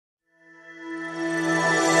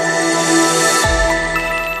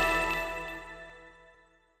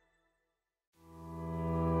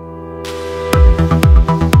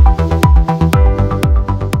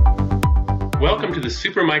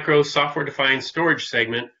Supermicro software-defined storage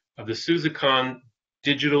segment of the SUSECON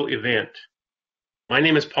Digital event. My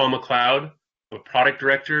name is Paul McLeod. I'm a product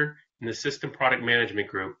director in the System Product Management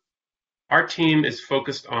Group. Our team is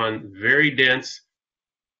focused on very dense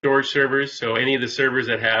storage servers, so any of the servers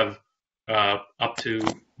that have up to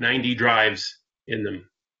 90 drives in them.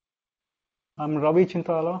 I'm Ravi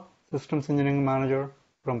Chintala, Systems Engineering Manager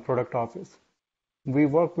from Product Office. We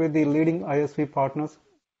work with the leading ISV partners,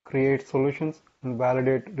 create solutions, and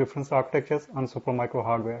validate reference architectures on Supermicro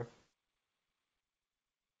hardware.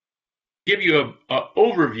 Give you an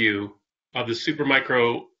overview of the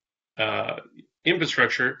Supermicro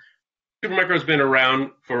infrastructure. Supermicro has been around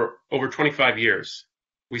for over 25 years.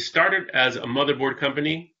 We started as a motherboard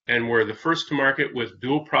company and were the first to market with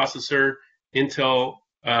dual processor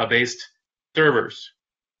Intel-based servers.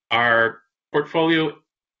 Our portfolio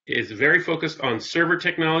is very focused on server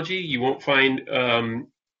technology. You won't find,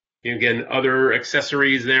 again, other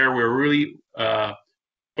accessories there. We're really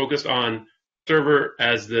focused on server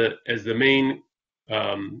as the main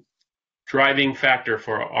driving factor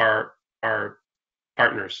for our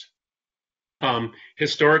partners.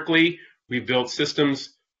 Historically, we've built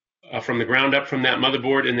systems from the ground up from that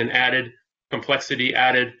motherboard, and then added complexity,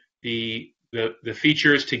 added the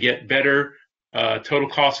features to get better total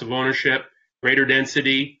cost of ownership, greater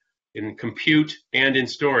density in compute and in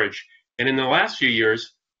storage. And in the last few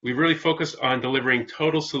years, we've really focused on delivering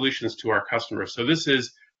total solutions to our customers. So this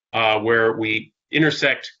is where we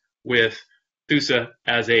intersect with SUSE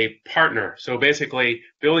as a partner. So basically,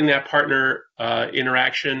 building that partner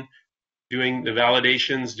interaction, doing the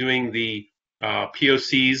validations, doing the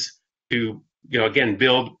POCs to, again,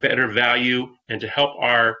 build better value and to help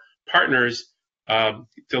our partners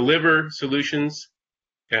deliver solutions,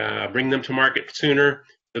 bring them to market sooner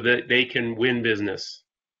so that they can win business.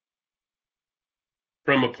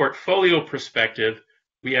 From a portfolio perspective,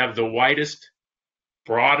 we have the widest,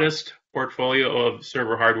 broadest portfolio of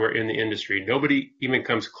server hardware in the industry. Nobody even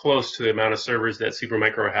comes close to the amount of servers that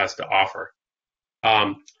Supermicro has to offer.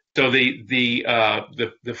 So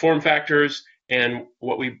the form factors and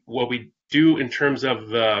what we do in terms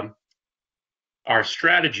of our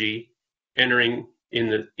strategy entering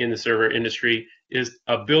in the server industry is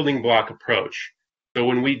a building block approach. So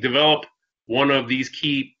when we develop one of these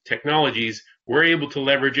key technologies, we're able to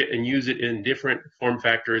leverage it and use it in different form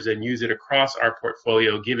factors and use it across our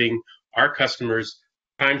portfolio, giving our customers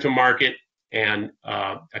time to market and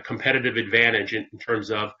a competitive advantage in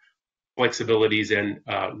terms of flexibilities and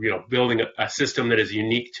building a system that is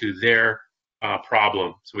unique to their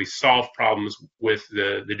problem. So we solve problems with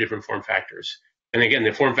the different form factors. And again,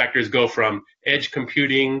 the form factors go from edge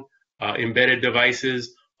computing, embedded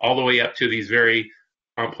devices, all the way up to these very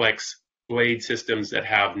complex blade systems that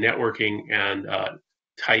have networking and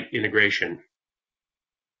tight integration.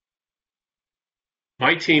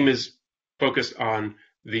 My team is focused on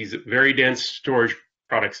these very dense storage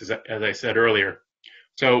products, as I said earlier.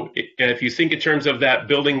 So if you think in terms of that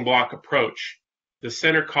building block approach, the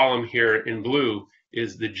center column here in blue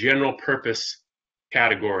is the general purpose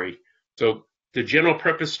category. So the general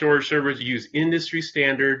purpose storage servers use industry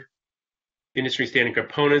standard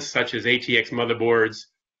components such as ATX motherboards,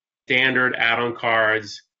 standard add-on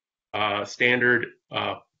cards, standard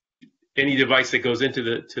any device that goes into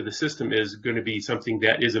the system is going to be something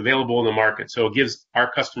that is available in the market. So it gives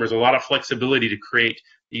our customers a lot of flexibility to create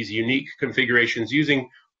these unique configurations using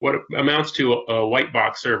what amounts to a white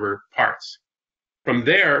box server parts. From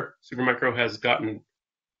there, Supermicro has gotten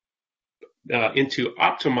into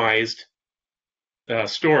optimized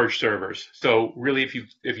storage servers. So really,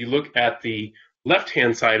 if you look at the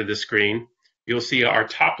left-hand side of the screen, you'll see our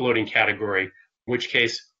top loading category, in which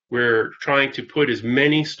case we're trying to put as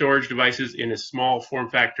many storage devices in a small form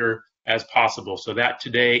factor as possible. So that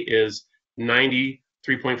today is 90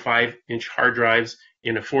 3.5-inch hard drives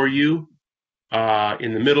in a 4U.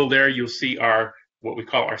 In the middle there, you'll see what we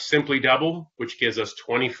call our Simply Double, which gives us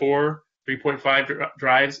 24 3.5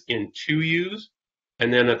 drives in 2Us.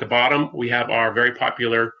 And then at the bottom, we have our very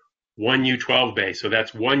popular 1U 12 bay. So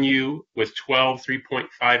that's 1U with 12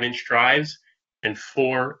 3.5-inch drives and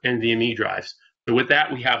 4 NVMe drives. So with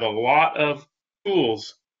that, we have a lot of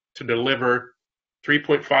tools to deliver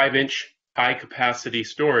 3.5-inch high-capacity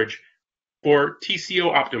storage for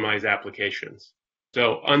TCO optimized applications.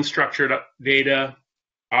 So unstructured data,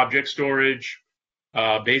 object storage,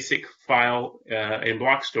 basic file and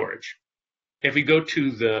block storage. If we go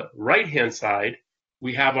to the right-hand side,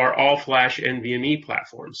 we have our all-flash NVMe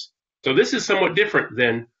platforms. So this is somewhat different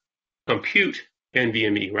than compute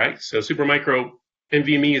NVMe, right? So Supermicro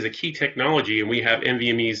NVMe is a key technology, and we have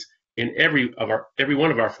NVMe's in every one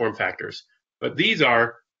of our form factors. but these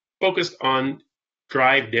are focused on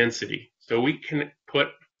drive density. So we can put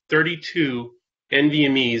 32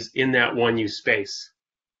 NVMEs in that 1U space.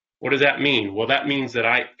 What does that mean? Well, that means that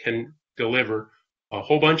I can deliver a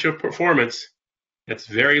whole bunch of performance that's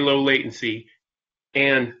very low latency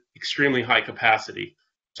and extremely high capacity.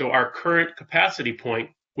 So our current capacity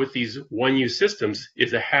point with these 1U systems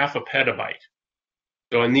is a half a petabyte.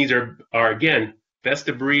 So, and these are again, best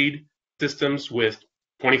of breed systems with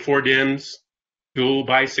 24 DIMMs, dual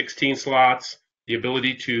by 16 slots, the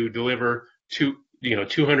ability to deliver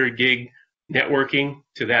 200 gig networking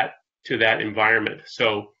to that environment.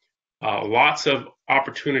 So lots of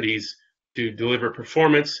opportunities to deliver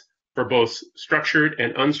performance for both structured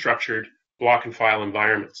and unstructured block and file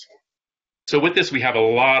environments. So with this, we have a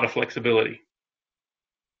lot of flexibility.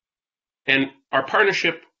 And our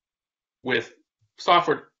partnership with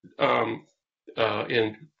software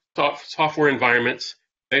in software environments,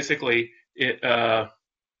 basically, it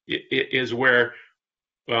is where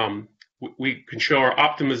we can show our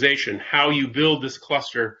optimization, how you build this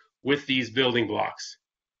cluster with these building blocks.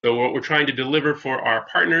 So what we're trying to deliver for our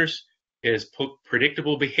partners is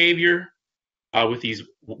predictable behavior with these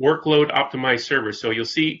workload optimized servers. So you'll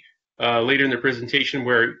see later in the presentation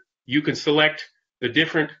where you can select the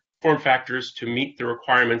different form factors to meet the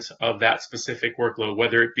requirements of that specific workload,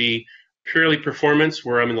 whether it be purely performance,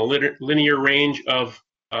 where I'm in the linear range of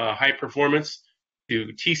high performance, to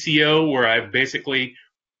TCO, where I've basically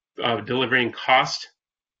delivering cost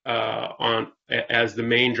as the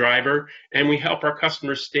main driver, and we help our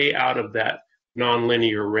customers stay out of that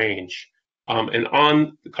nonlinear range. And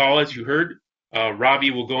on the call, as you heard,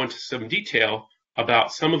 Ravi will go into some detail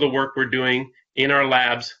about some of the work we're doing in our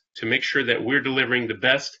labs to make sure that we're delivering the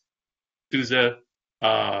best SUSE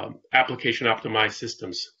application optimized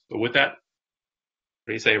systems. So with that, what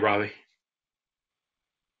do you say, Ravi?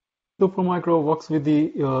 Supermicro works with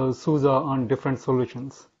the SUSE on different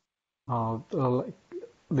solutions. Like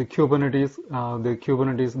the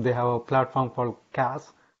Kubernetes, they have a platform called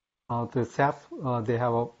CAS. The SEF, they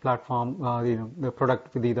have a platform, the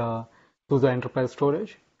product with the SUSE Enterprise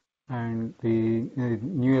Storage. And the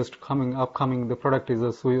newest upcoming, the product is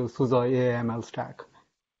a SUSE AML stack.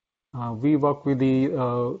 We work with the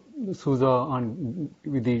SUSE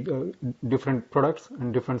with the different products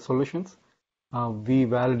and different solutions. We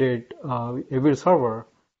validate every server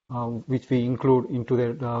which we include into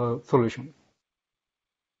the solution.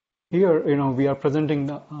 Here, we are presenting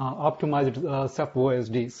the optimized SEF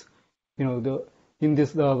OSDs. In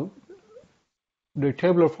this the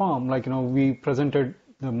tabular form, we presented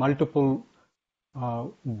the multiple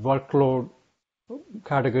workload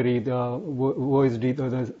category, the OSD,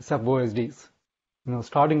 the SEF OSDs.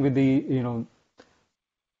 Starting with the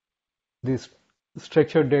this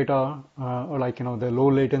structured data, or the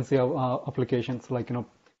low latency of applications,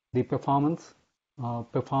 the performance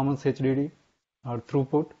HDD, or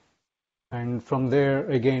throughput, and from there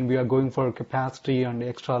again we are going for capacity and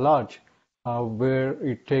extra large, where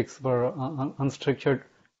it takes for unstructured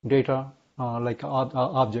data like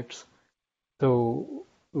objects. So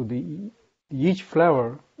each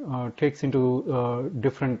flavor takes into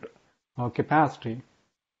different capacity.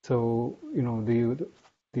 So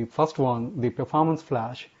the first one, the performance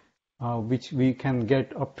flash, which we can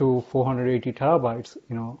get up to 480 terabytes.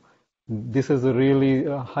 This is a really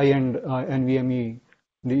high-end NVMe.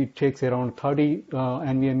 It takes around 30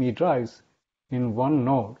 NVMe drives in one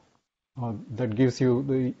node. That gives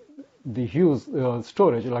you the huge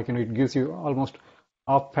storage. It gives you almost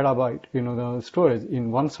half petabyte, the storage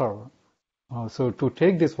in one server. So to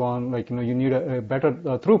take this one, you need a better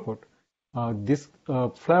throughput. This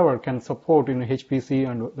flavor can support in HPC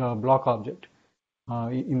and block object.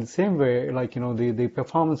 In the same way, the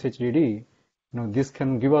performance HDD, this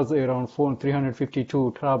can give us around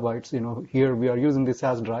 352 terabytes. Here we are using the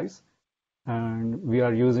SAS drives, and we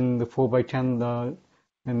are using the 4x10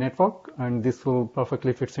 network, and this will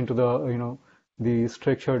perfectly fits into the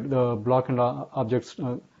structured block and objects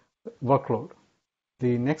workload.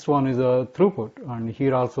 The next one is a throughput, and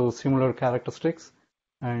here also similar characteristics,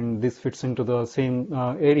 and this fits into the same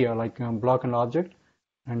area like block and object.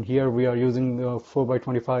 And here we are using the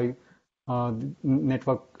 4x25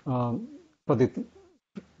 network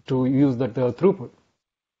to use that throughput.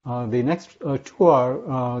 The next two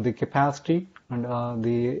are the capacity and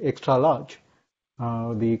the extra large.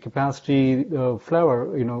 The capacity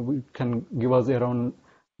flavor, can give us around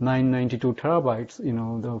 992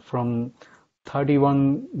 terabytes, from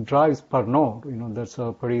 31 drives per node. That's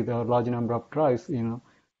a pretty large number of drives.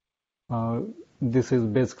 This is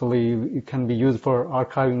basically, it can be used for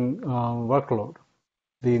archiving workload.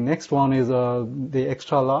 The next one is the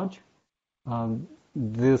extra large.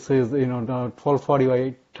 This is, the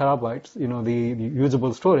 1248 terabytes, the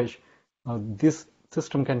usable storage. This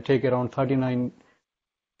system can take around 39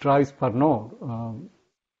 drives per node.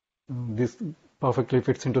 This perfectly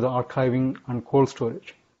fits into the archiving and cold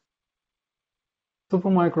storage.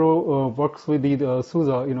 Supermicro works with the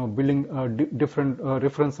SUSE, building different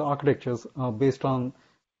reference architectures based on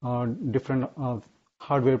different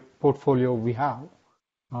hardware portfolio we have.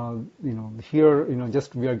 Here,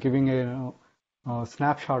 just we are giving a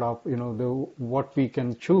snapshot of, what we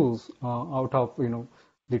can choose out of,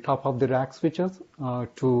 the top of the rack switches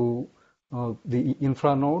to the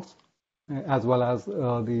infra nodes, as well as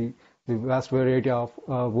the vast variety of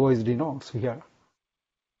OSD nodes here.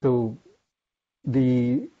 So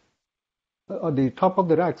the the top of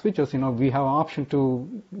the rack switches, we have an option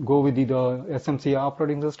to go with the SMC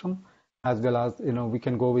operating system, as well as, we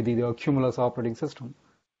can go with the Cumulus operating system.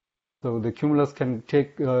 So the Cumulus can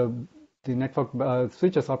take the network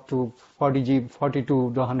switches up to 40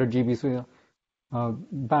 to the 100 GB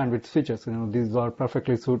bandwidth switches. These are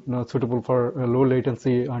perfectly suitable for low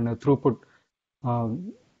latency and throughput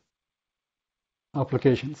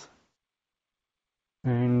applications.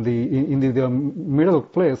 And in the middle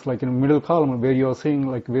place, like in middle column, where you are seeing,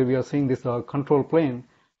 like where we are seeing this control plane,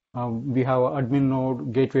 we have admin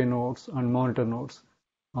node, gateway nodes, and monitor nodes.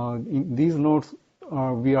 In these nodes,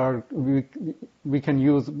 we can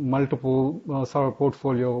use multiple server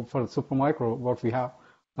portfolio for Supermicro. What we have,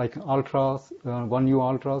 like ultras, 1U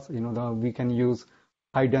ultras, we can use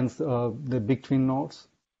high dense the big twin nodes.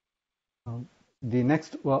 The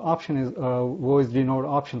next option is OSD node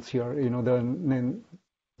options here. The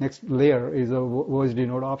next layer is OSD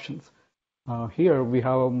node options. Here we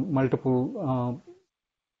have multiple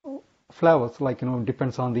flavors, like,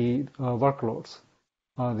 depends on the workloads.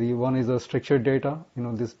 The one is a structured data.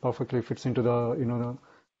 This perfectly fits into the, the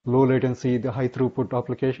low latency, the high throughput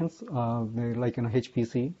applications, like,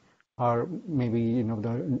 HPC, or maybe,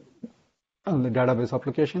 the database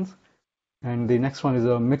applications. And the next one is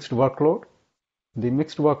a mixed workload. The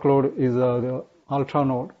mixed workload is the ultra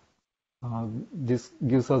node. This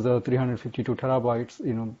gives us 352 terabytes,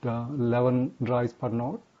 the 11 drives per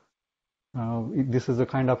node. This is a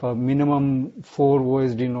kind of a minimum 4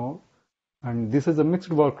 OSD node. And this is a mixed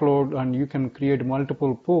workload, and you can create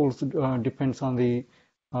multiple pools, depends on the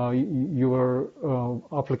your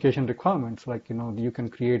application requirements. Like, you can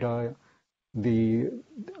create the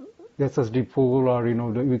SSD pool, or,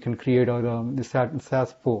 you can create the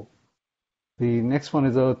SAS pool. The next one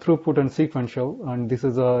is a throughput and sequential, and this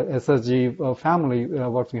is a SSG family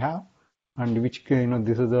what we have, and which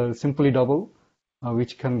this is a simply double,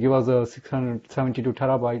 which can give us a 672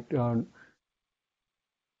 terabyte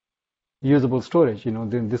usable storage.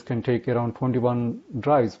 Then this can take around 21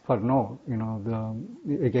 drives per node.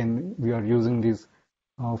 Again, we are using these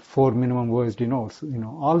 4 minimum OSD nodes.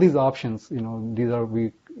 All these options,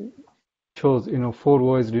 we chose 4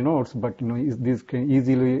 OSD nodes, but these can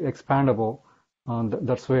easily expandable.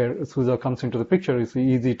 That's where SUSE comes into the picture. It's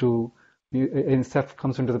easy to, and Ceph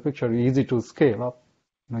comes into the picture, easy to scale up.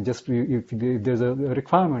 Just if there's a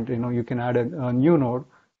requirement, you can add a new node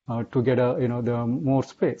to get the more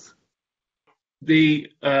space.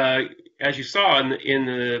 As you saw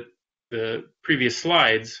in the previous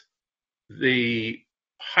slides, the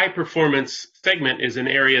high performance segment is an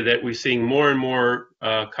area that we're seeing more and more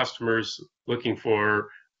customers looking for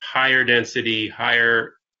higher density,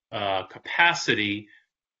 higher capacity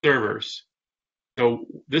servers. So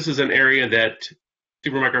this is an area that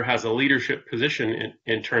Supermicro has a leadership position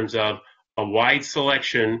in terms of a wide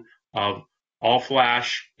selection of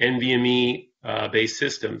all-flash NVMe based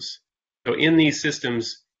systems. So in these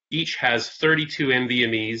systems, each has 32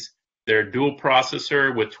 NVMEs. They're dual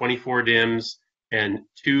processor with 24 DIMMs and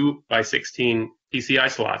 2 by 16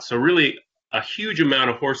 PCI slots. So really a huge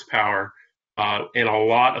amount of horsepower and a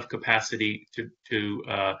lot of capacity to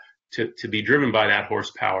be driven by that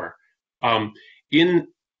horsepower. In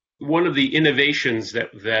one of the innovations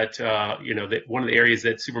that one of the areas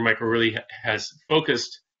that Supermicro really has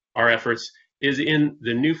focused our efforts is in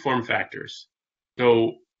the new form factors.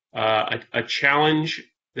 So a challenge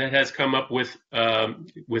that has come up with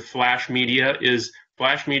flash media is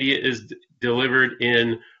delivered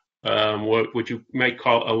in what you might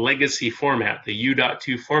call a legacy format, the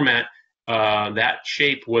U.2 format. That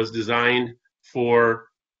shape was designed for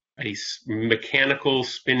a mechanical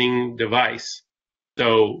spinning device.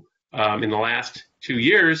 So in the last 2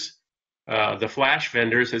 years, the flash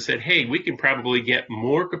vendors have said, hey, we can probably get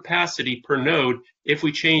more capacity per node if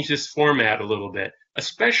we change this format a little bit,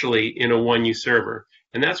 especially in a 1U server.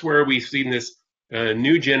 And that's where we've seen this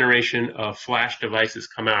new generation of flash devices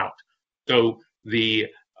come out. So the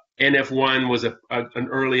NF1 was an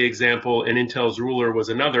early example, and Intel's ruler was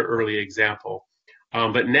another early example.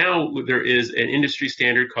 But now there is an industry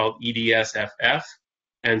standard called EDSFF,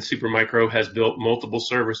 and Supermicro has built multiple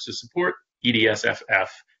servers to support EDSFF.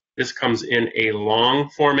 This comes in a long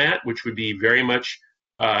format, which would be very much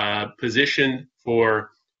positioned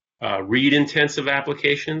for read-intensive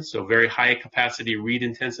applications, so very high-capacity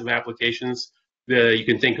read-intensive applications. You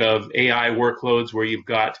can think of AI workloads where you've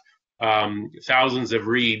got thousands of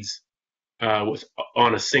reads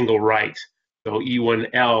on a single write. So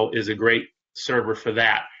E1L is a great server for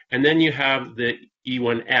that. And then you have the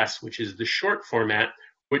E1S, which is the short format,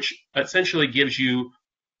 which essentially gives you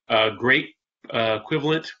great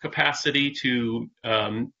equivalent capacity to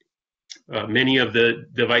many of the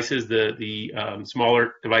devices, the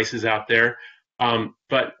smaller devices out there,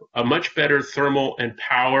 but a much better thermal and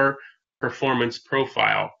power performance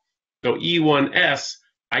profile. So E1S,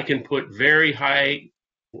 I can put very high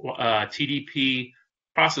TDP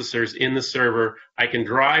processors in the server. I can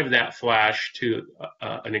drive that flash to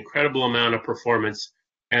an incredible amount of performance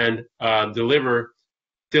and deliver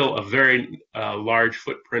still a very large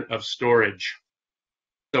footprint of storage.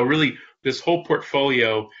 So really, this whole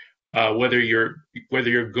portfolio, whether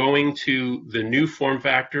you're going to the new form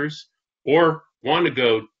factors or want to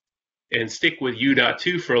go and stick with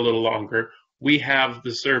U.2 for a little longer, we have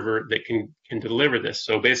the server that can deliver this.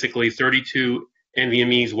 So basically 32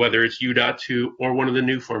 NVMEs, whether it's U.2 or one of the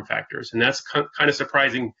new form factors. And that's kind of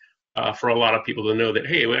surprising for a lot of people to know that,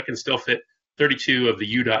 hey, I can still fit 32 of the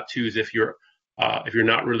U.2s if you're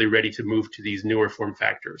not really ready to move to these newer form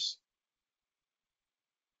factors.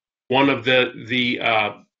 One of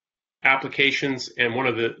the applications and one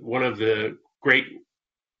of the great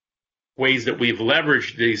ways that we've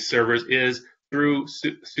leveraged these servers is through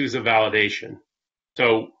SUSE validation.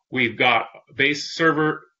 So we've got base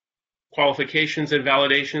server qualifications and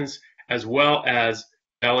validations, as well as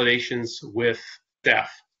validations with SPO.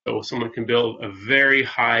 So someone can build a very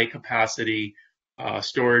high capacity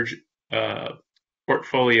storage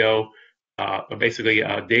portfolio, basically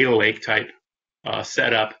a data lake type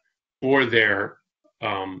setup for their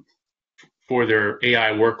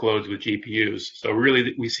AI workloads with GPUs. So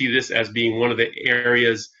really, we see this as being one of the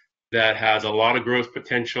areas that has a lot of growth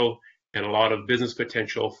potential and a lot of business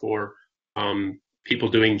potential for people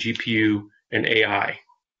doing GPU and AI.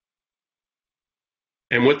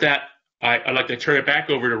 And with that, I'd like to turn it back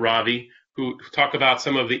over to Ravi, who talk about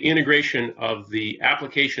some of the integration of the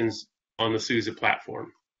applications on the SUSE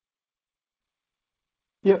platform.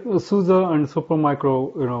 Yeah, SUSE and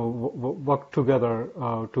Supermicro, work together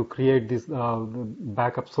to create these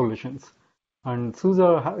backup solutions. And SUSE,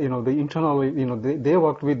 the internally, they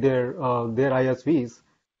worked with their ISVs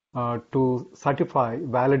to certify,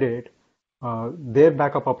 validate their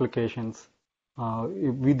backup applications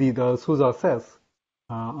with the SUSE access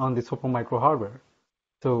on the Supermicro hardware.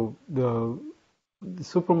 So the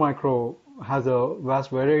Supermicro has a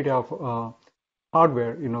vast variety of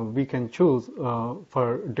hardware, we can choose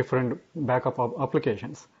for different backup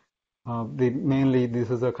applications. Mainly,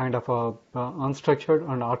 this is a kind of unstructured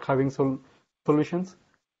and archiving solutions,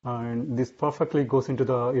 and this perfectly goes into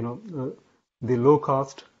the low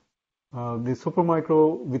cost. The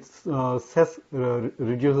Supermicro with SES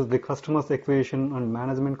reduces the customer's acquisition and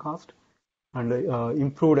management cost, and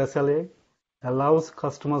improved SLA allows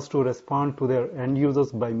customers to respond to their end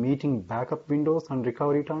users by meeting backup windows and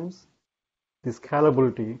recovery times. The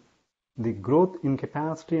scalability, the growth in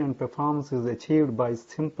capacity and performance is achieved by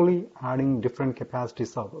simply adding different capacity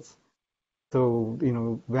servers. So,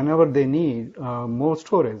 whenever they need more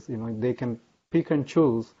storage, they can pick and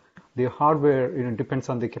choose the hardware, depends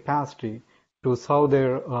on the capacity to serve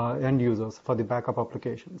their end users for the backup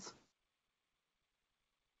applications.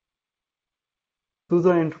 SUSE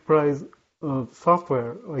Enterprise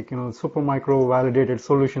software, like, Supermicro validated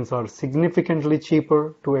solutions are significantly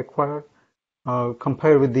cheaper to acquire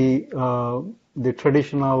compared with the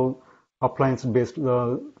traditional appliance-based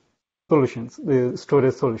solutions, the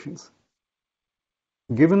storage solutions.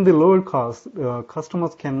 Given the lower cost,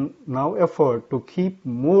 customers can now afford to keep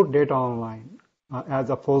more data online as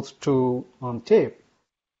opposed to on tape.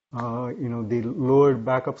 The lowered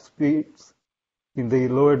backup speeds, in the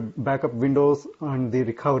lowered backup windows, and the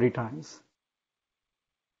recovery times.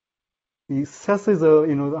 The SES is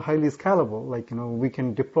highly scalable. Like, we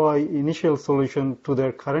can deploy initial solution to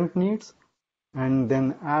their current needs and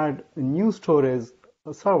then add a new storage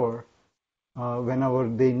server whenever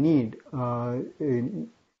they need the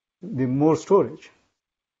more storage.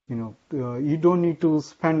 You don't need to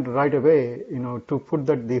spend right away, to put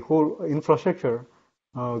that the whole infrastructure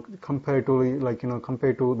compared to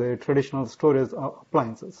compared to the traditional storage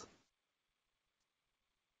appliances.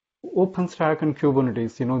 OpenStack and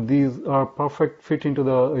Kubernetes, these are perfect fit into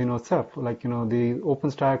the, SEP. The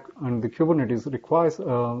OpenStack and the Kubernetes requires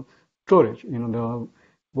storage. The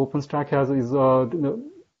OpenStack is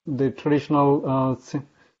the traditional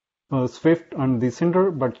Swift and the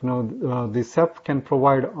Cinder, but the SEP can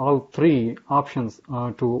provide all three options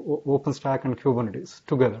to OpenStack and Kubernetes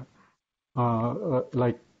together,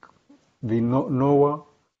 like the Nova,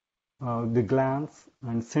 the Glance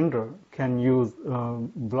and Cinder can use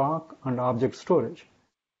block and object storage.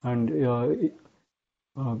 And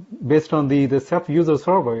based on the Ceph user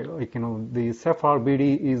survey, the Ceph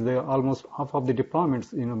RBD is almost half of the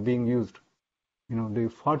deployments being used. The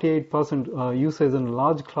 48% usage in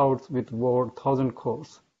large clouds with over 1,000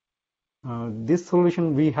 cores. This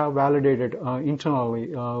solution we have validated internally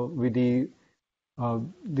with the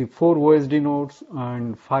 4 OSD nodes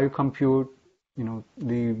and 5 compute.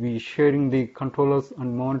 We sharing the controllers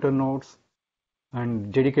and monitor nodes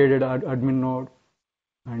and dedicated admin node,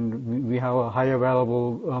 and we have a high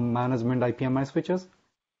available management IPMI switches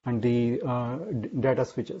and the data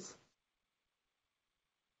switches.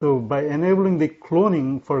 So by enabling the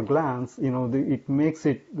cloning for Glance, it makes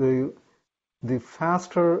it the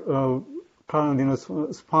faster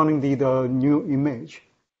spawning the new image.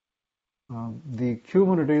 The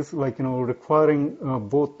Kubernetes, requiring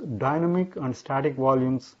both dynamic and static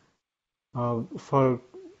volumes for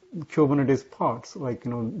Kubernetes pods.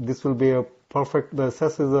 This will be a perfect. The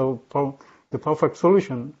SES is the perfect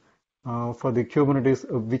solution for the Kubernetes,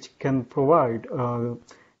 which can provide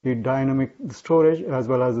the dynamic storage as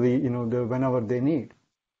well as the whenever they need.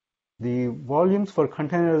 The volumes for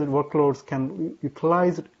containerized workloads can be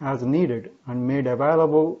utilized as needed and made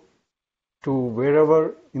available to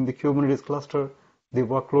wherever in the Kubernetes cluster the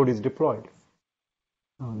workload is deployed.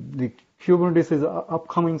 The Kubernetes is an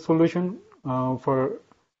upcoming solution for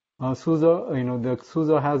SUSE. The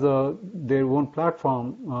SUSE has their own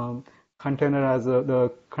platform, container as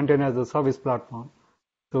a service platform.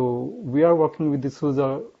 So we are working with the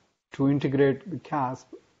SUSE to integrate the CASP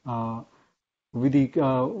with the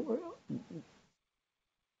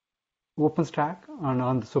OpenStack and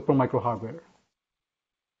on the Supermicro hardware.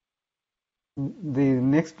 The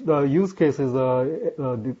next use case is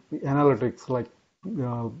the analytics,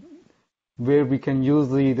 where we can use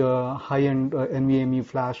the high-end NVMe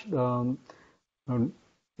flash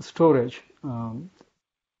storage.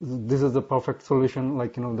 This is the perfect solution,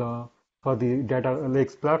 for the data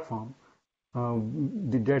lakes platform.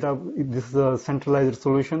 This is a centralized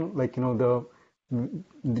solution. The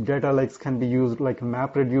data lakes can be used like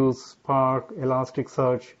MapReduce, Spark,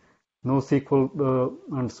 Elasticsearch, NoSQL,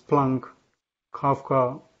 and Splunk,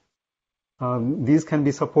 Kafka. These can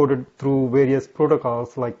be supported through various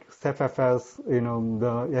protocols like SFFS,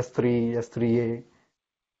 the S3, S3A,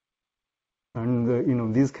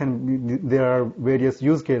 and these can be. There are various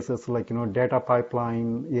use cases like data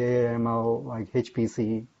pipeline, AAML, like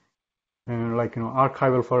HPC, and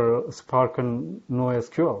archival for Spark and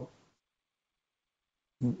NoSQL.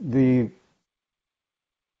 The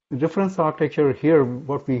reference architecture here,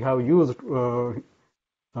 what we have used.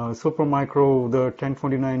 Supermicro, the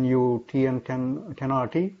 1029U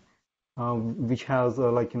TN10RT, which has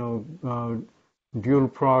dual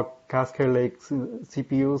proc Cascade Lake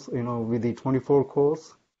CPUs, with the 24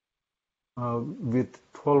 cores, with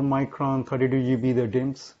 12 micron 32 GB the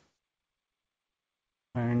DIMMs,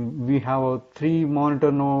 and we have 3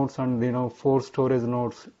 monitor nodes and 4 storage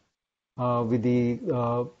nodes with the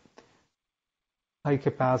high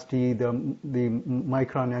capacity, the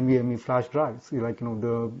micron NVMe flash drives,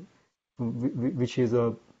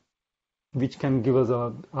 which can give us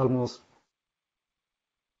almost.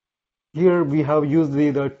 Here we have used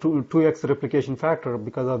the 2x replication factor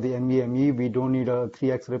because of the NVMe. We don't need a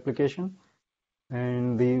 3x replication,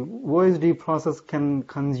 and the OSD process can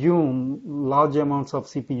consume large amounts of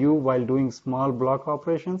CPU while doing small block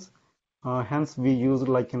operations. Hence, we use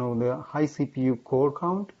the high CPU core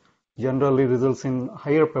count. Generally results in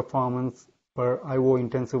higher performance for IO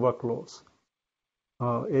intensive workloads.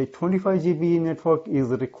 A 25 GB network is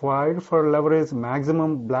required for leverage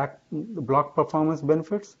maximum block performance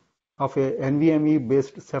benefits of a NVMe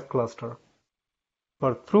based Ceph cluster.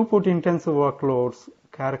 For throughput intensive workloads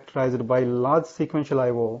characterized by large sequential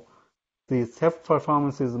IO, the Ceph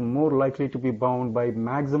performance is more likely to be bound by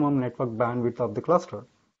maximum network bandwidth of the cluster.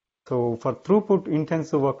 So for throughput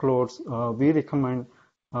intensive workloads, we recommend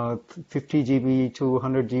 50 GB to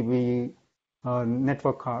 100 GB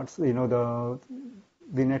network cards, the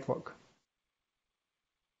network.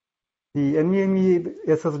 The NVMe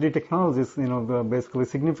SSD technologies, basically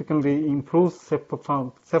significantly improves ceph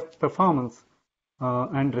performance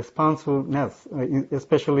and responsiveness,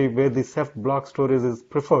 especially where the ceph block storage is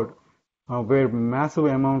preferred, where massive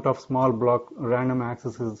amount of small block random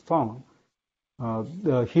access is found.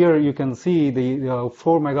 Here you can see the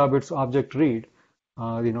 4 megabits object read.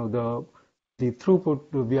 The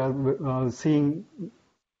throughput we are seeing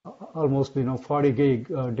almost 40 gig,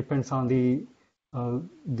 depends on the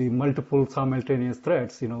multiple simultaneous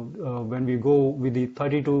threads. When we go with the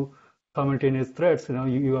 32 simultaneous threads,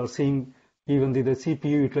 you are seeing even the CPU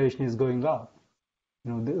utilization is going up.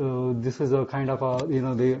 This is a kind of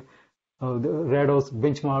the Rados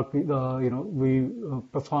benchmark we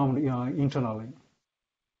performed internally.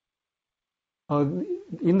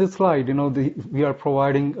 In this slide, we are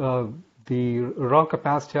providing the raw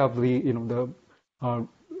capacity of the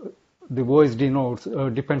OSD nodes.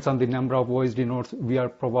 Depends on the number of OSD nodes we are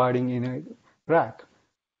providing in a rack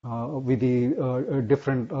with the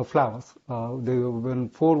different flavors. When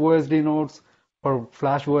 4 OSD nodes for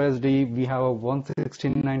flash OSD, we have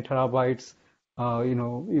 169 terabytes.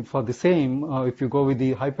 For the same, if you go with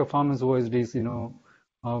the high performance OSDs,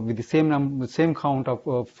 with the same count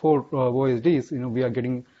of 4 OSDs, we are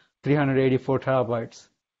getting 384 terabytes.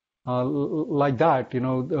 Like that,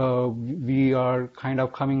 we are kind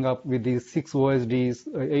of coming up with these 6 OSDs,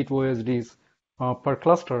 8 OSDs per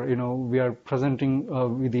cluster. We are presenting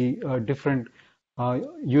with the different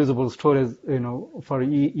usable storage, for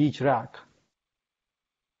each rack.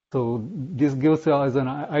 So this gives us an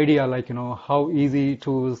idea, like, how easy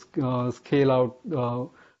to scale out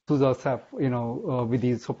SUSE-CEF, with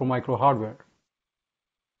the Supermicro hardware.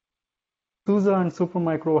 SUSE and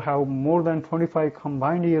Supermicro have more than 25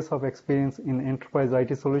 combined years of experience in enterprise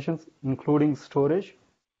IT solutions, including storage.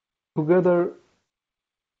 Together,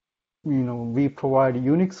 we provide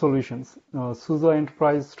unique solutions. SUSE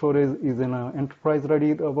Enterprise Storage is an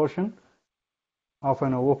enterprise-ready version of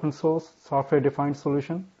an open source software-defined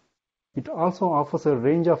solution. It also offers a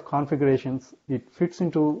range of configurations. It fits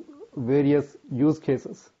into various use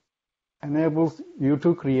cases, enables you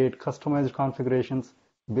to create customized configurations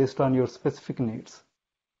based on your specific needs.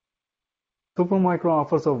 Supermicro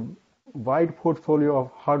offers a wide portfolio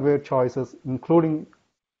of hardware choices, including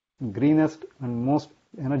greenest and most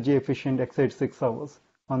energy-efficient x86 servers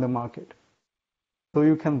on the market. So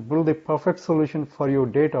you can build the perfect solution for your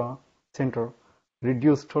data center,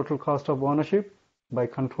 reduce total cost of ownership by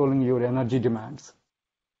controlling your energy demands.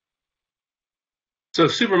 So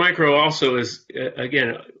Supermicro also is,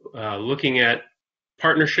 again, looking at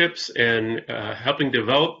partnerships and helping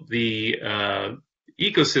develop the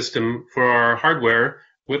ecosystem for our hardware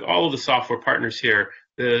with all of the software partners here.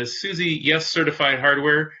 The SUSE Yes certified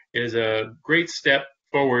hardware is a great step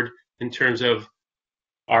forward in terms of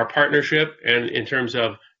our partnership and in terms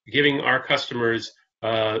of giving our customers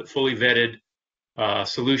fully vetted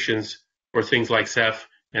solutions for things like Ceph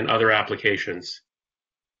and other applications.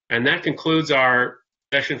 And that concludes our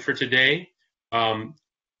session for today.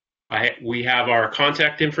 We have our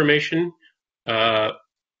contact information. So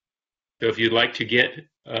if you'd like to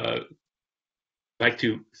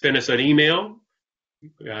send us an email,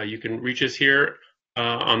 you can reach us here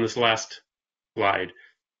on this last slide.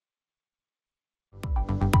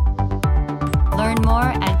 Learn more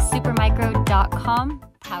at supermicro.com,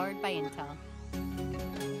 powered by Intel.